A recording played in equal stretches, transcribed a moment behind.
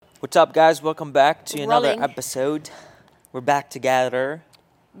What's up, guys? Welcome back to another Rolling. episode. We're back together.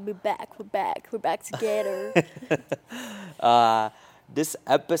 We're back together. This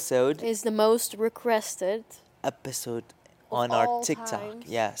episode Is the most requested on of our all TikTok. times.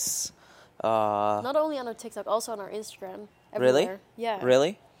 Yes. Not only on our TikTok, also on our Instagram. Really? Everywhere. Yeah.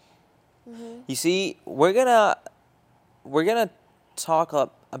 Really? Mm-hmm. You see, we're gonna talk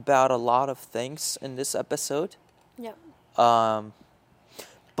about a lot of things in this episode. Yeah.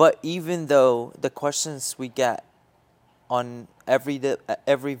 But even though the questions we get on every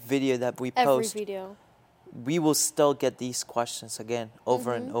video that we post, video. we will still get these questions again,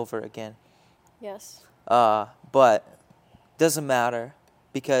 over and over again. Yes. But doesn't matter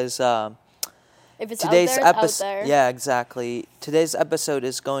because If it's today's out there, it's episode, out there. yeah, exactly. Today's episode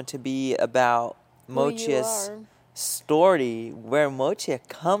is going to be about Who you Mootje's are. story, where Mootje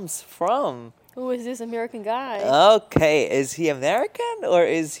comes from. Who is this American guy? Okay, is he American or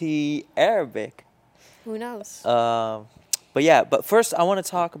is he Arabic? Who knows? But first I want to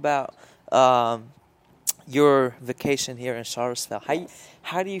talk about your vacation here in Charlottesville.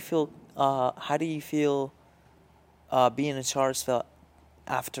 How do you feel? How do you feel being in Charlottesville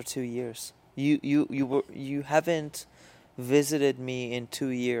after 2 years? You haven't visited me in 2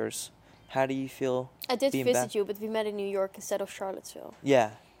 years. How do you feel? I did being visit back? you, but we met in New York instead of Charlottesville.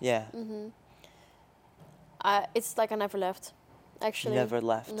 Yeah. It's like I never left. Actually. Never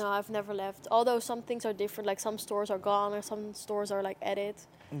left. No, I've never left. Although some things are different, like some stores are gone or some stores are like added.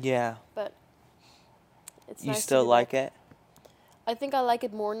 Yeah. But it's You nice still to be like back. it? I think I like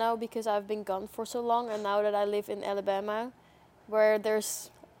it more now because I've been gone for so long, and now that I live in Alabama, where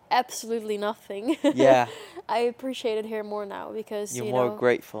there's absolutely nothing. Yeah. I appreciate it here more now because You're you more know,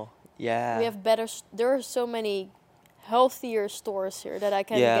 grateful. Yeah. we have better. There are so many healthier stores here that I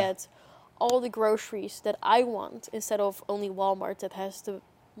can Yeah. get all the groceries that I want instead of only Walmart that has the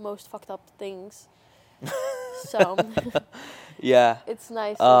most fucked up things. So Yeah. it's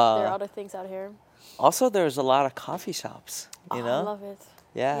nice that there are other things out here. Also, there's a lot of coffee shops, you know? I love it.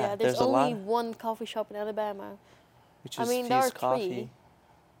 Yeah, there's a only lot, one coffee shop in Alabama, which I is mean, there are Fuse Coffee. 3.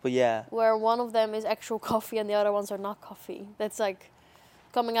 But yeah, where one of them is actual coffee and the other ones are not coffee. That's like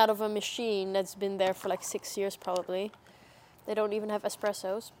coming out of a machine that's been there for like 6 years probably. They don't even have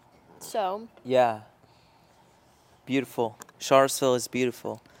espressos. So, yeah. Beautiful. Charlottesville is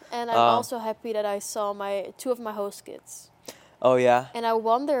beautiful. and I'm also happy that I saw 2 of my host kids. Oh, yeah? And I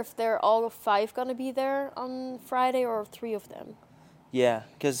wonder if they're all 5 gonna be there on Friday or 3 of them. Yeah,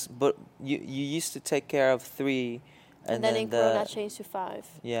 but you used to take care of 3, And then in Corona changed to 5.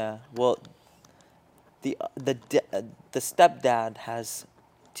 Yeah, well, the stepdad has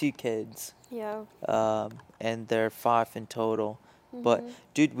 2 kids, Yeah. and they're 5 in total. But,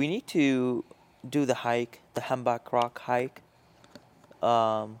 dude, we need to do the hike, the Hambach Rock hike.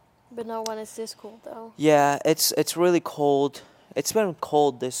 But no one is this cold though. Yeah, it's really cold. It's been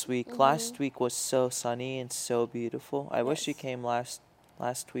cold this week. Last week was so sunny and so beautiful. I wish you Yes. came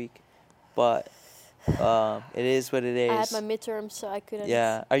last week, but it is what it is. I had my midterms, so I couldn't.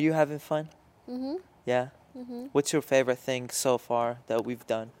 Yeah, are you having fun? Mhm. Yeah. Mhm. What's your favorite thing so far that we've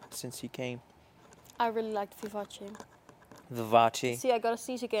done since you came? I really liked Vivace. Vivace. See, I got to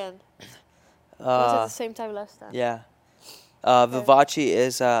sneeze again. It was at the same time last time. Yeah. Vivace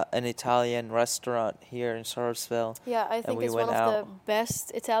is an Italian restaurant here in Charlottesville. Yeah, I think we it's one went of the out.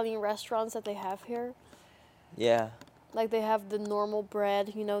 best Italian restaurants that they have here. Yeah. Like they have the normal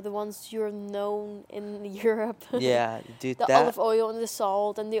bread, you know, the ones you're known in Europe. Yeah, dude, The that olive oil and the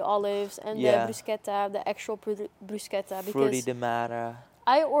salt and the olives and Yeah. the bruschetta, the actual bruschetta. fruity Because di mare.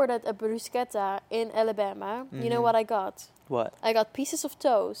 I ordered a bruschetta in Alabama. You know what I got? What? I got pieces of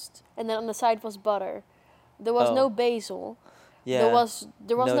toast, and then on the side was butter. There was Oh. no basil. Yeah. There was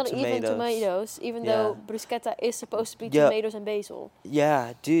No not even tomatoes. tomatoes, even Yeah. though bruschetta is supposed to be Yeah. tomatoes and basil.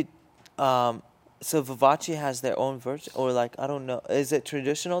 Yeah, dude. So Vivace has their own version, or like I don't know. Is it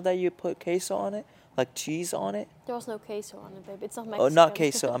traditional that you put queso on it, like cheese on it? There was no queso on it, babe. It's not Oh, Mexican. not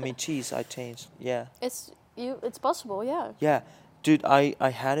queso. I mean cheese. I changed. Yeah. It's possible, yeah. Yeah, dude. I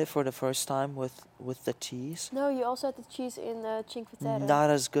had it for the first time with the cheese. No, you also had the cheese in Cinque Terre.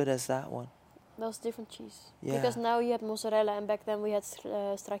 Not as good as that one. That was different cheese. Yeah. Because now you had mozzarella, and back then we had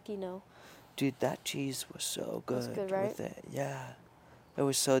stracchino. Dude, that cheese was so good. Was good, right? With it. Yeah. It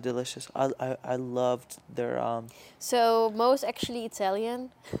was so delicious. I loved their So Mo's actually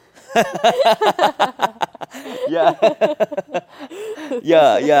Italian.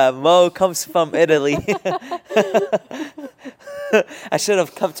 Yeah. yeah. Mo comes from Italy. I should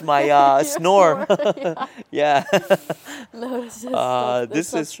have kept my snore. Yeah. No, this is not, that's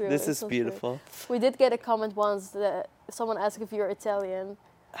this not is true. this It's is not true. beautiful. We did get a comment once that someone asked if you're Italian.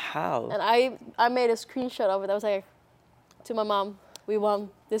 How? And I made a screenshot of it. I was like, to my mom, we won.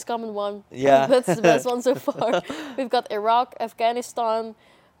 This comment won. Yeah. That's the best one so far. We've got Iraq, Afghanistan,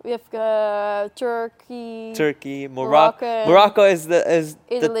 we have Turkey. Turkey, Moroccan, Morocco is the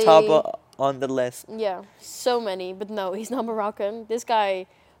Italy. top on the list. Yeah, so many. But no, he's not Moroccan. This guy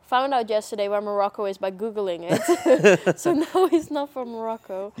found out yesterday where Morocco is by Googling it. So no, he's not from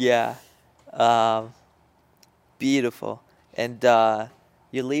Morocco. Yeah. Beautiful. And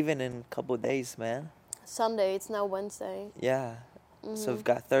you're leaving in a couple of days, man. Sunday, it's now Wednesday. Yeah. So we've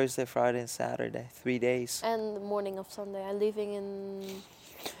got Thursday, Friday, and Saturday. 3 days. And the morning of Sunday. I'm leaving in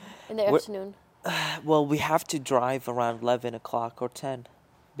the afternoon. Well, we have to drive around 11 o'clock or 10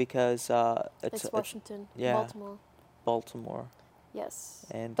 because It's Washington, yeah. Baltimore. Baltimore. Yes.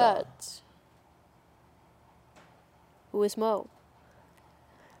 And But who is Mo?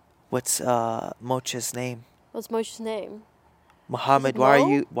 what's Mootje's name? What's Mootje's name? Muhammad,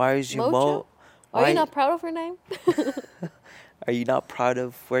 Mo? why is you Mootje? Mo? Are you not proud of her name? Are you not proud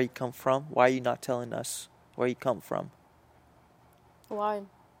of where you come from? Why are you not telling us where you come from? Why?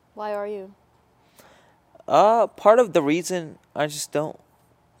 Why are you? Part of the reason I just don't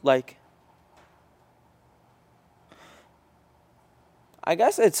like. I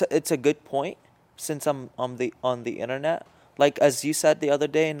guess it's a good point since I'm on the internet. Like as you said the other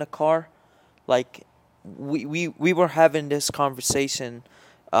day in the car, like we were having this conversation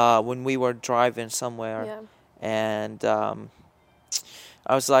when we were driving somewhere. Yeah. And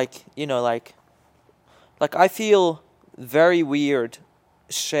I was like, like I feel very weird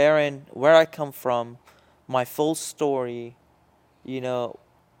sharing where I come from, my full story,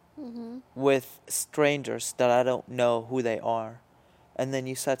 with strangers that I don't know who they are. And then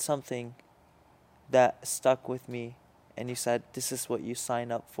you said something that stuck with me, and you said this is what you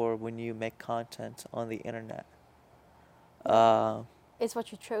sign up for when you make content on the internet. It's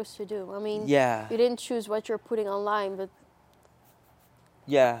what you chose to do. I mean, Yeah. you didn't choose what you're putting online, but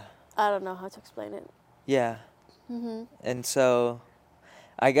Yeah. I don't know how to explain it. Yeah. Mm-hmm. And so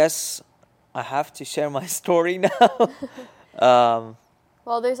I guess I have to share my story now.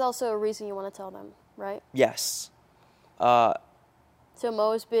 Well, there's also a reason you want to tell them, right? Yes. So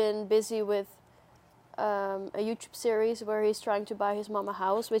Mo has been busy with a YouTube series where he's trying to buy his mom a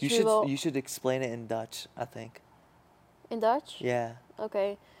house, which you should explain it in Dutch, I think. In Dutch? Yeah.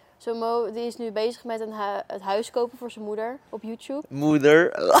 Oké. So Mo die is nu bezig met het huis kopen voor zijn moeder op YouTube.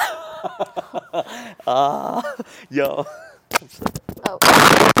 Moeder. Yo. Oh.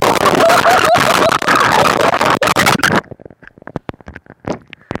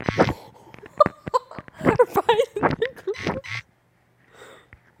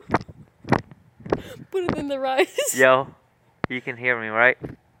 Put it in the rice. Yo. You can hear me, right?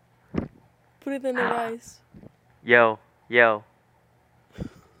 Put it in the rice. Yo. Yo.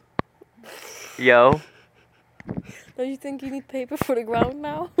 Yo. Don't you think you need paper for the ground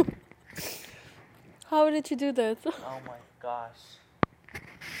now? How did you do that? Oh my gosh.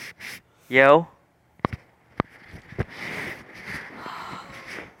 Yo.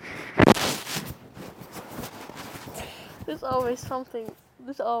 There's always something.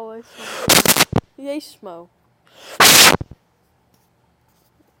 There's always something. Jezus, Mo.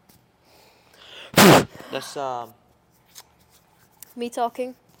 That's Me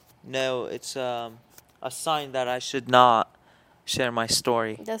talking? no, it's a sign that I should not share my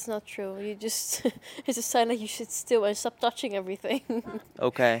story. That's not true. You just it's a sign that you should still and stop touching everything.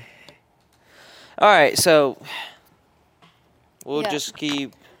 Okay. All right, so we'll Ja. just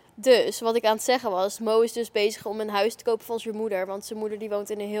keep. Dus, wat ik aan het zeggen was, Mo is dus bezig om een huis te kopen van zijn moeder. Want zijn moeder die woont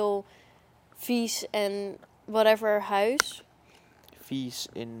in een heel vies en whatever huis. Vies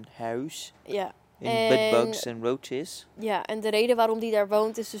in huis. Ja. In bedbugs en roaches. Ja, en de reden waarom die daar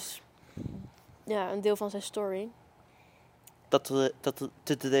woont is dus een deel van zijn story. Dat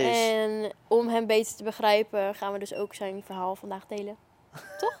het is. En om hem beter te begrijpen gaan we dus ook zijn verhaal vandaag delen.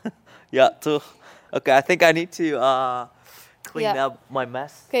 Toch? Ja, toch? Okay, I think I need to clean Ja. up my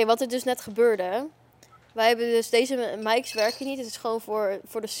mess. Oké, wat er dus net gebeurde. Wij hebben dus deze mics werken niet. Het is gewoon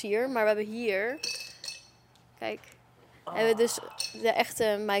voor de sier. Maar we hebben hier... Kijk. Hebben we dus de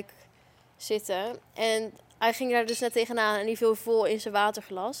echte mic zitten. En hij ging daar dus net tegenaan. En die viel vol in zijn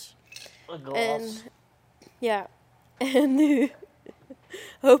waterglas. En ja. En nu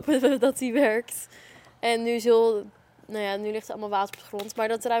hopen we dat die werkt. En nu nu ligt er allemaal water op de grond. Maar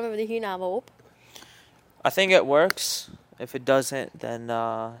dat ruimen we er hierna wel op. I think it works. If it doesn't, then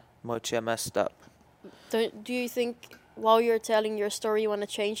Mootje messed up. Do you think while you're telling your story you want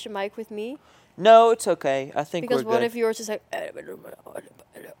to change the mic with me? No, it's okay. I think Because we're what good. if yours is like...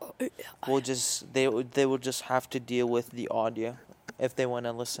 We'll just they will just have to deal with the audio, if they want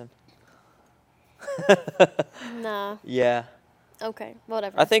to listen. Nah. Yeah. Okay,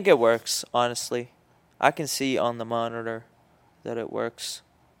 whatever. I think it works, honestly. I can see on the monitor that it works.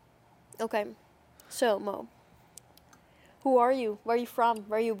 Okay. So, Mo, who are you? Where are you from?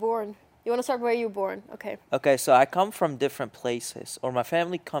 Where are you born? You want to start where you were born? Okay. Okay, so I come from different places, or my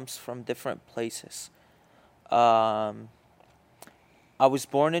family comes from different places. I was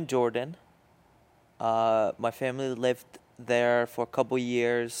born in Jordan. My family lived there for a couple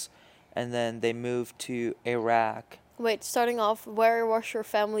years, and then they moved to Iraq, Wait, starting off, where was your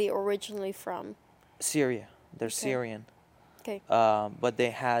family originally from? Syria. They're Okay. Syrian. Okay. But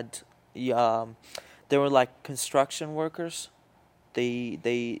they were like construction workers.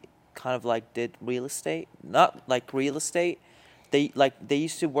 They kind of like did real estate, not like real estate. They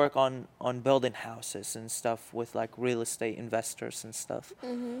used to work on building houses and stuff with like real estate investors and stuff.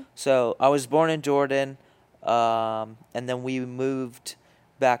 Mm-hmm. So I was born in Jordan, and then we moved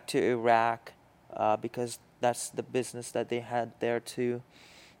back to Iraq because that's the business that they had there too.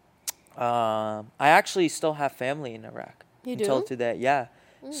 I actually still have family in Iraq You until do? today. Yeah,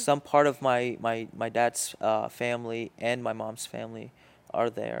 Mm. some part of my dad's family and my mom's family are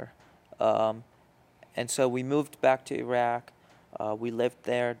there, and so we moved back to Iraq. We lived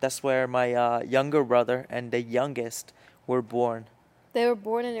there. That's where my younger brother and the youngest were born. They were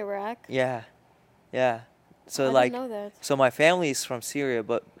born in Iraq? Yeah, yeah. So I like, didn't know that. so my family is from Syria,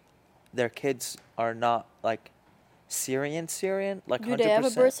 but their kids are not like Syrian, like Do they have a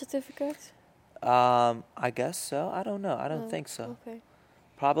 100%. birth certificate? I guess so. I don't know. I don't Oh, think so. Okay.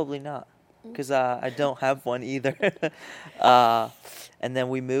 Probably not, Mm. because I don't have one either. And then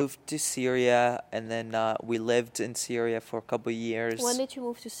we moved to Syria, and then we lived in Syria for a couple of years. When did you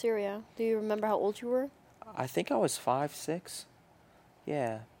move to Syria? Do you remember how old you were? I think I was 5, 6.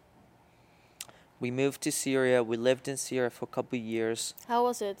 Yeah. We moved to Syria. We lived in Syria for a couple of years. How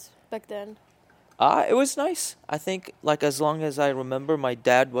was it back then? It was nice. I think, like, as long as I remember, my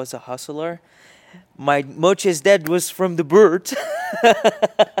dad was a hustler. My Mootje's dad was from the bird.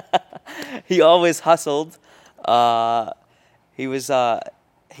 He always hustled. He was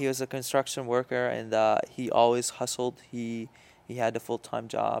a construction worker, and he always hustled. He had a full-time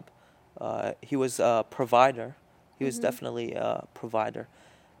job. He was a provider. He was Mhm. definitely a provider.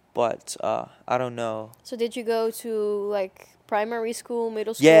 But I don't know. So did you go to like primary school,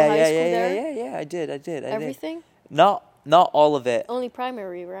 middle school, Yeah, high yeah, school yeah, there? yeah, yeah, yeah. I did. Everything? Not all of it. Only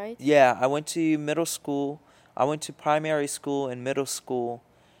primary, right? Yeah, I went to middle school. I went to primary school and middle school.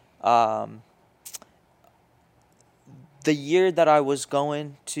 Um, the year that I was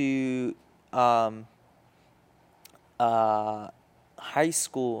going to um, high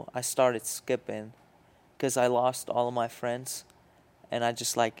school, I started skipping because I lost all of my friends, and I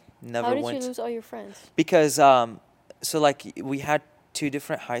just like never How did went. you lose all your friends? Because so like we had 2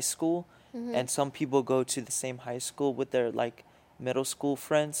 different high school, Mhm. and some people go to the same high school with their like middle school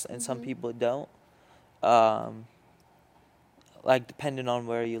friends, and some Mhm. people don't. Um, like depending on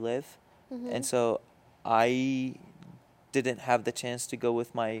where you live, Mhm. and so I didn't have the chance to go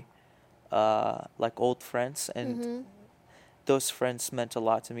with my like old friends, and Mhm. those friends meant a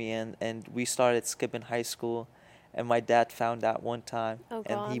lot to me, and we started skipping high school, and my dad found out one time, Oh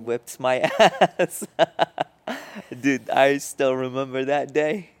and he God. whipped my ass. Dude, I still remember that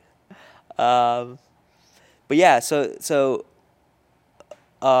day. Um, but yeah,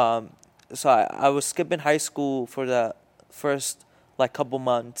 um, so I was skipping high school for the first like couple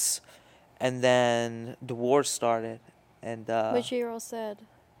months, and then the war started, and Which year was that?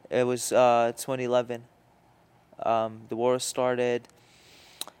 it was 2011. The war started,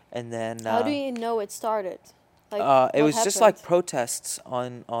 and then How do you know it started? Like it what was just like happened? protests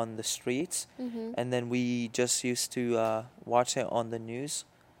on the streets, Mhm. and then we just used to watch it on the news,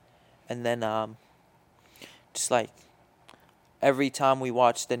 and then just like every time we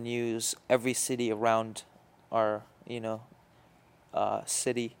watch the news, every city around our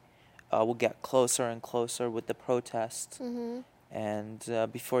city will get closer and closer with the protests, Mhm. and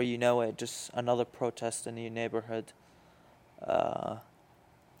before you know it, just another protest in your neighborhood,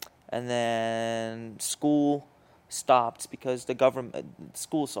 and then school stopped because the government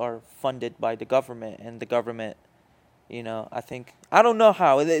schools are funded by the government, and the government, I don't know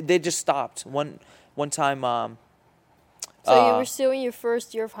how they just stopped one time. So you were still in your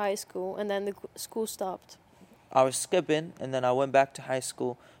first year of high school, and then the school stopped. I was skipping, and then I went back to high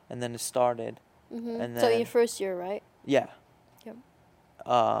school, and then it started, Mhm. and So in then your first year, right? yeah. Yep.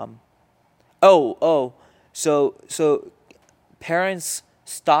 So parents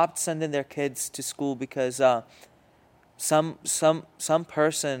stopped sending their kids to school because some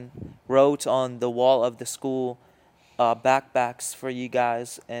person wrote on the wall of the school, backpacks for you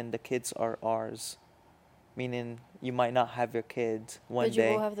guys, and the kids are ours. Meaning you might not have your kids one But you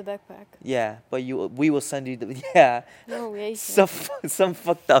day. will have the backpack. Yeah, but we will send you the yeah. No, yeah. Some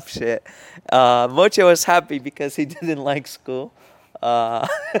fucked up shit. Moche was happy because he didn't like school. Uh,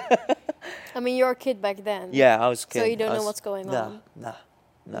 I mean, you're a kid back then. yeah, I was a kid. So you don't I know was- what's going nah, on.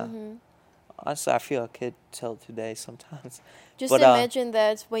 Nah. Hmm. Honestly, I feel a kid till today sometimes. Just But, imagine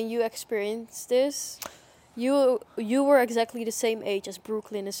that when you experienced this, you were exactly the same age as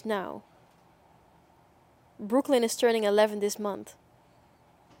Brooklyn is now. Brooklyn is turning 11 this month.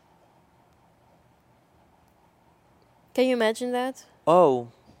 Can you imagine that? Oh,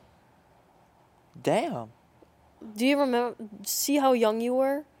 damn. Do you remember? See how young you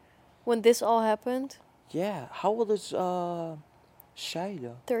were when this all happened? Yeah. How old is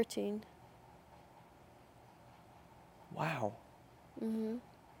Shida? 13. Wow. Hmm.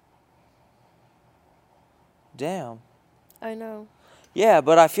 Damn. I know. Yeah,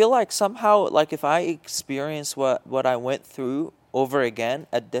 but I feel like somehow, like if I experience what I went through over again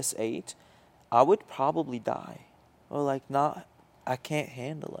at this age, I would probably die, or like not. I can't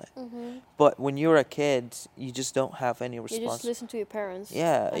handle it. Hmm. But when you're a kid, you just don't have any You just response. listen to your parents.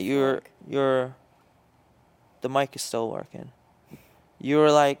 Yeah, I feel like. you're. The mic is still working.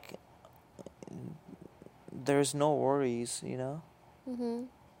 You're like. There's no worries, you know. Hmm.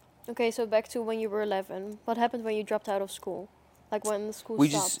 Okay, so back to when you were 11. What happened when you dropped out of school? Like when the school We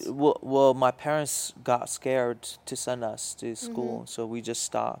stopped? just well, my parents got scared to send us to school, Mhm. so we just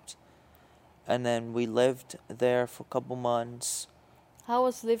stopped, and then we lived there for a couple months. How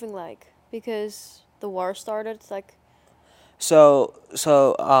was living like? Because the war started, like. So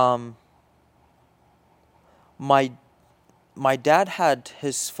my dad had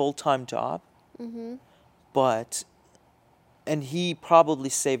his full-time job, Mhm. but and he probably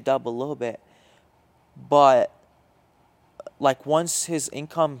saved up a little bit, but like once his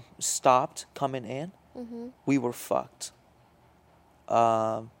income stopped coming in, Mhm. we were fucked.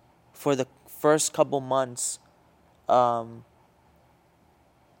 For the first couple months, um,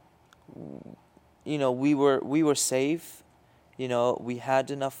 you know, we were safe. You know, we had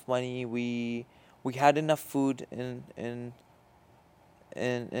enough money. We had enough food in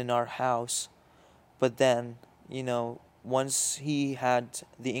our house, but then, you know, once he had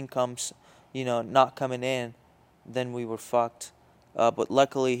the incomes, you know, not coming in, then we were fucked. But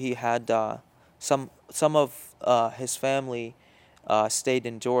luckily, he had some of his family stayed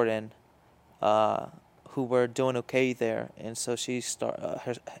in Jordan, uh, who were doing okay there, and so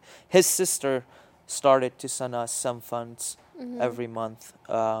his sister started to send us some funds Mhm. every month,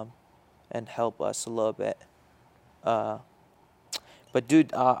 and help us a little bit. Uh, but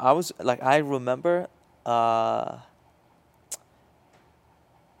dude, I was like, I remember, uh,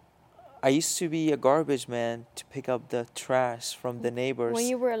 I used to be a garbage man to pick up the trash from the When neighbors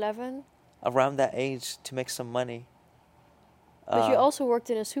you were 11, around that age to make some money. but you Uh, also worked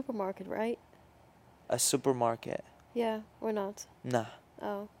in a supermarket, right? a supermarket. Yeah, or not? Nah,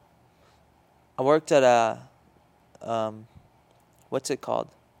 Oh. I worked at what's it called?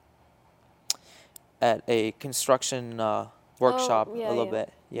 At a construction workshop Oh, a yeah, little yeah.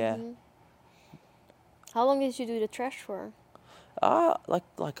 bit. Yeah. Mhm. How long did you do the trash for? Like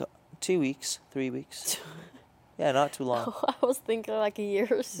 2 weeks, 3 weeks. Yeah, not too long. Oh, I was thinking like a year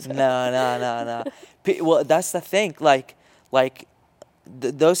or so. No. Well, that's the thing. Like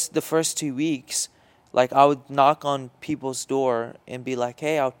the first 2 weeks, like I would knock on people's door and be like,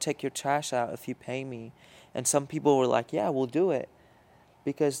 "Hey, I'll take your trash out if you pay me." And some people were like, "Yeah, we'll do it,"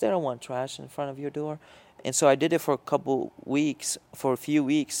 because they don't want trash in front of your door. And so I did it for a few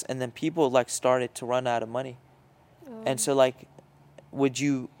weeks, and then people like started to run out of money. And so like, would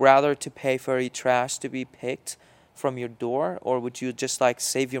you rather to pay for your trash to be picked from your door, or would you just like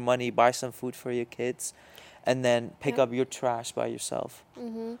save your money, buy some food for your kids, and then pick Yeah. up your trash by yourself?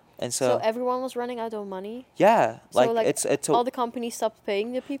 Mhm. And So so everyone was running out of money. yeah, So like like it's all the companies stopped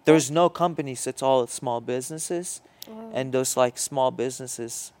paying the people. there's no companies, it's all small businesses, Oh. and those like small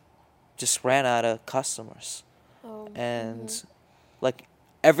businesses just ran out of customers. Oh. And Mhm. like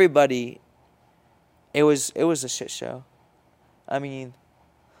everybody, it was a shit show. I mean,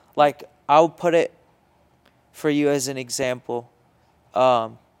 like I'll put it for you as an example.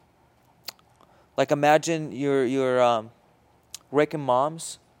 Like imagine your Rick and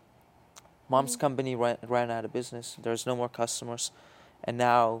mom's company ran out of business. There's no more customers, and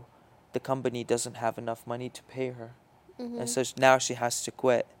now the company doesn't have enough money to pay her, and so now she has to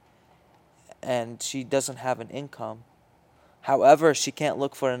quit, and she doesn't have an income. However, she can't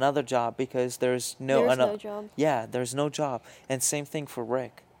look for another job because there's no There's no job. Yeah, there's no job. And same thing for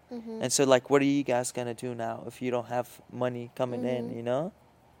Rick. Mhm. And so, like, what are you guys gonna do now if you don't have money coming in? Mhm. You know,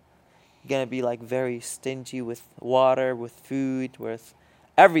 you're gonna be like very stingy with water, with food, with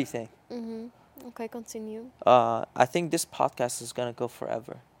everything. Mhm. Okay, continue. I think this podcast is gonna go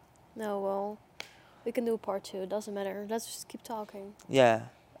forever. No, well, we can do a part 2. It doesn't matter. Let's just keep talking. Yeah.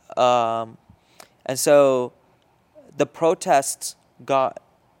 Um, and so the protests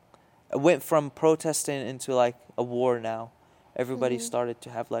went from protesting into like a war now. Everybody Mhm. started to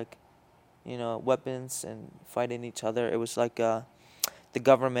have like, weapons and fighting each other. It was like the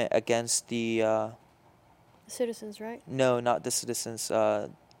government against The citizens, right? no, not the citizens,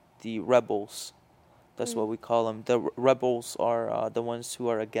 the rebels. That's what Mm. we call them. The rebels are the ones who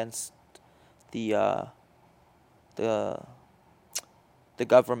are against the uh, the the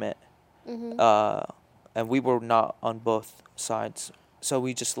government, Mhm. uh, and we were not on both sides. So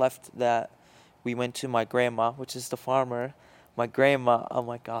we just left that. We went to my grandma, which is the farmer. My grandma, oh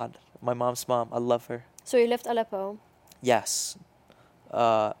my God, my mom's mom. I love her. So you left Aleppo. Yes,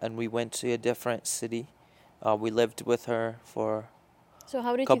 and we went to a different city. We lived with her for So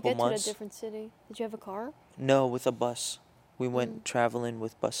how a did you couple get to that months. different city? Did you have a car? No, with a bus. We Mm. went traveling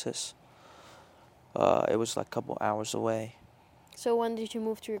with buses. It was like a couple hours away. So when did you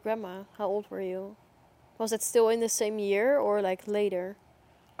move to your grandma? How old were you? Was it still in the same year or like later?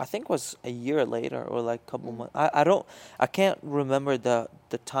 I think it was a year later or like a couple Mm. months. I can't remember the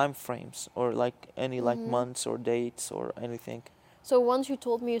time frames or like any like Mhm. months or dates or anything. So once you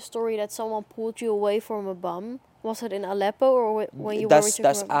told me a story that someone pulled you away from a bomb. Was it in Aleppo or when you were with your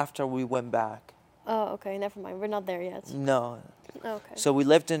That's grandma? after we went back. Oh, okay, never mind. We're not there yet. No. Okay. So we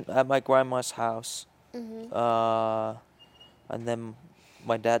lived in at my grandma's house. Mhm. And then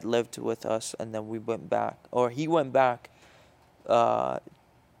my dad lived with us, and then we went back, or he went back uh,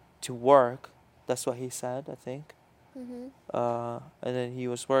 to work. That's what he said, I think. Mhm. And then he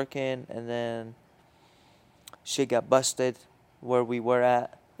was working, and then she got busted where we were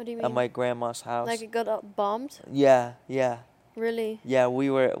What do you at mean? my grandma's house. Like it got bombed? Yeah, yeah, Really? yeah.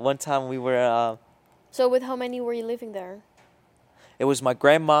 One time we were. So with how many were you living there? It was my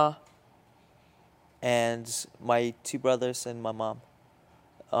grandma and my two brothers and my mom.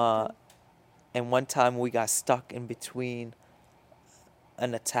 Okay. And one time we got stuck in between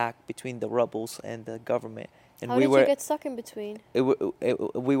an attack between the rebels and the government, and How did you get stuck in between?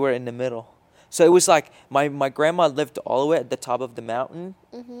 we were in the middle. So it was like my grandma lived all the way at the top of the mountain,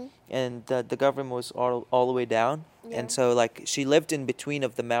 Mhm. and the government was all the way down. Yeah. And so like she lived in between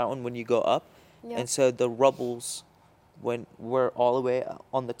of the mountain when you go up, Yeah. and so the rebels were all the way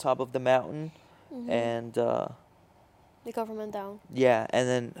on the top of the mountain, Mhm. and The government down. yeah, and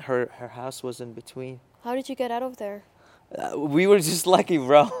then her house was in between. How did you get out of there? We were just lucky,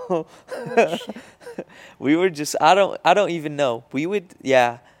 bro. Holy shit. We were just I don't even know. We would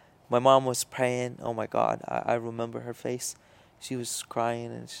yeah. My mom was praying. Oh my God, I remember her face. She was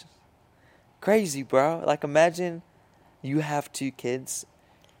crying and crazy, bro. Like imagine you have two kids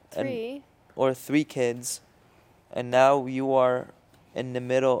 3. or three kids, and now you are in the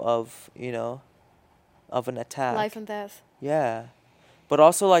middle of of an attack. Life and death. Yeah, but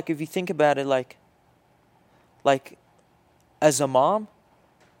also like if you think about it, like as a mom,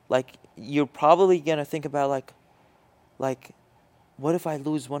 like you're probably gonna think about like what if I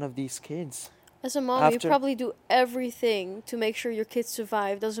lose one of these kids? As a mom, you After probably do everything to make sure your kids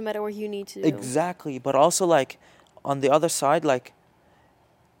survive. Doesn't matter what you need to do. exactly, but also like on the other side, like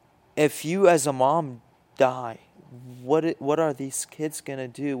if you as a mom die, what are these kids gonna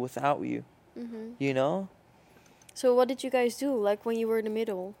do without you? Mhm. You know, So what did you guys do? Like when you were in the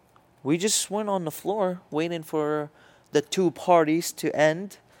middle? we just went on the floor waiting for the two parties to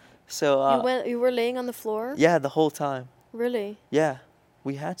end. So You were laying on the floor? yeah, the whole time. Really? Yeah,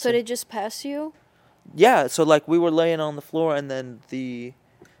 we had So to. they just passed you? Yeah, so like we were laying on the floor, and then the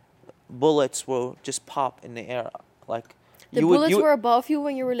bullets will just pop in the air. Like The bullets were above you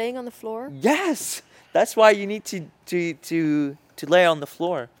when you were laying on the floor? Yes, that's why you need to lay on the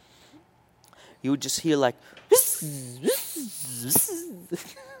floor. You would just hear like.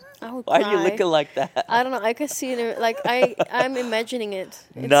 I would Why cry. are you looking like that? I don't know. I can see it. Like I'm imagining it.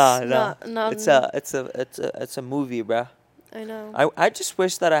 It's Nah. Not, It's a movie, bruh. I know. I just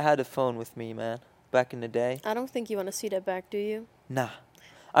wish that I had a phone with me, man. Back in the day. I don't think you want to see that back, do you? Nah.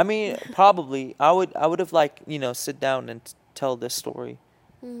 I mean, probably I would have like sit down and tell this story.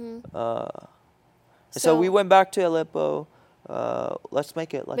 Mhm. So we went back to Aleppo. Let's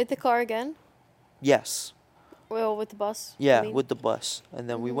make it like with the car again? yes. Well, with the bus. I Yeah, mean. with the bus, and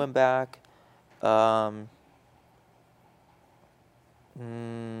then we Mhm. went back.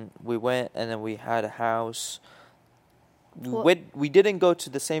 We went, and then we had a house. What? We didn't go to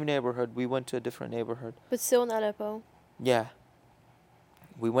the same neighborhood. We went to a different neighborhood. But still in Aleppo. Yeah.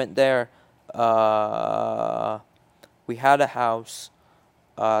 We went there. We had a house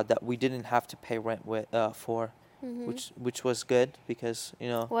that we didn't have to pay rent for, Mm-hmm. which was good because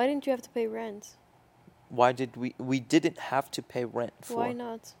Why didn't you have to pay rent? why did we didn't have to pay rent for? Why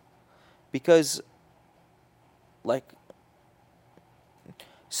not? Because like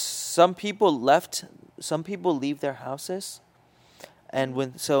some people leave their houses, and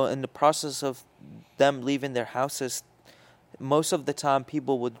in the process of them leaving their houses, most of the time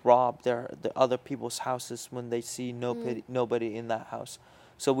people would rob the other people's houses when they see nobody in that house.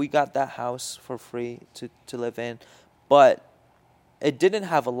 So we got that house for free to live in, but it didn't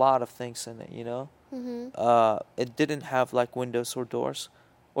have a lot of things in it, Mm-hmm. It didn't have like windows or doors,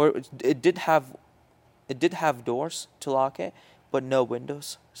 or it did have doors to lock it, but no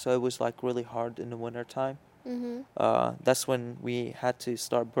windows. So it was like really hard in the winter time. Mm-hmm. That's when we had to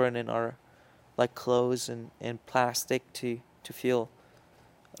start burning our like clothes and plastic to feel.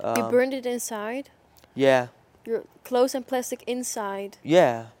 You burned it inside? Yeah, Your clothes and plastic inside?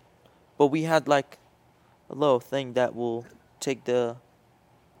 yeah, but we had like a little thing that will take the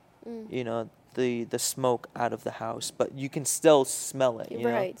Mm. the smoke out of the house, but you can still smell it.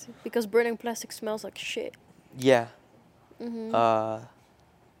 Right. Because burning plastic smells like shit. Yeah. Mm-hmm.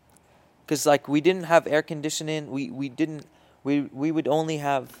 Because like we didn't have air conditioning. We would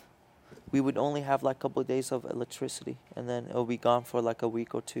only have like a couple of days of electricity, and then it'll be gone for like a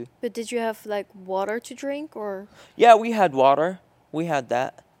week or two. But did you have like water to drink or? Yeah, we had water. We had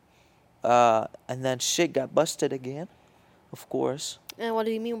that. And then shit got busted again, of course. And what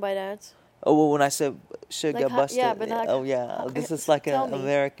do you mean by that? Oh, well, when I said shit Like got busted. yeah, but like, oh yeah, this is like tell an me.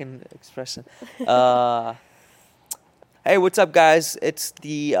 American expression. Hey, what's up, guys? It's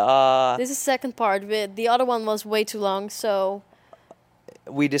the This is second part. But the other one was way too long, so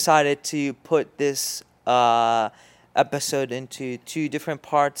we decided to put this episode into two different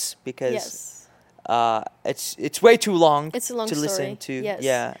parts because yes, it's way too long it's a long to story. listen to. Yes.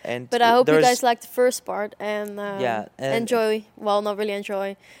 Yeah, and But I hope you there's- guys liked the first part and, and enjoy. Well, not really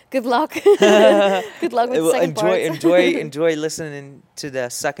enjoy. Good luck. Good luck with the second part. enjoy listening to the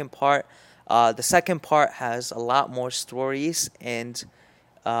second part. The second part has a lot more stories, and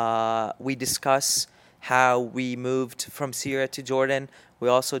we discuss how we moved from Syria to Jordan. We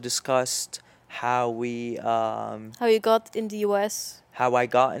also discussed how we How you got in the US. how I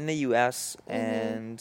got in the U.S. Mhm. and